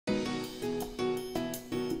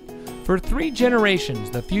For 3 generations,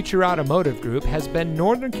 the Future Automotive Group has been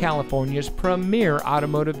Northern California's premier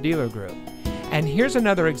automotive dealer group. And here's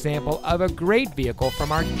another example of a great vehicle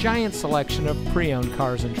from our giant selection of pre-owned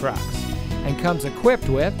cars and trucks. And comes equipped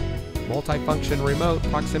with multifunction remote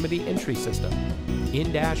proximity entry system,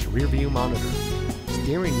 in-dash rear view monitor,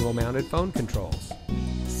 steering wheel mounted phone controls,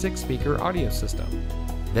 6-speaker audio system,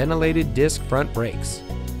 ventilated disc front brakes,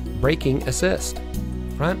 braking assist,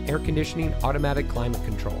 front air conditioning automatic climate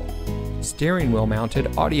control, steering wheel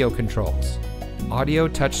mounted audio controls, audio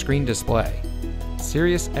touchscreen display,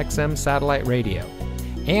 Sirius XM satellite radio,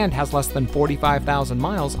 and has less than 45,000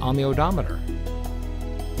 miles on the odometer.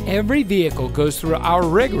 Every vehicle goes through our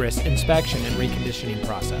rigorous inspection and reconditioning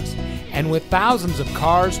process, and with thousands of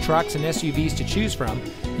cars, trucks, and SUVs to choose from,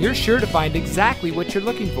 you're sure to find exactly what you're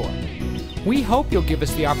looking for. We hope you'll give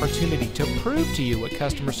us the opportunity to prove to you what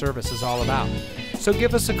customer service is all about. So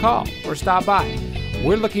give us a call or stop by.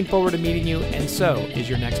 We're looking forward to meeting you, and so is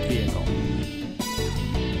your next vehicle.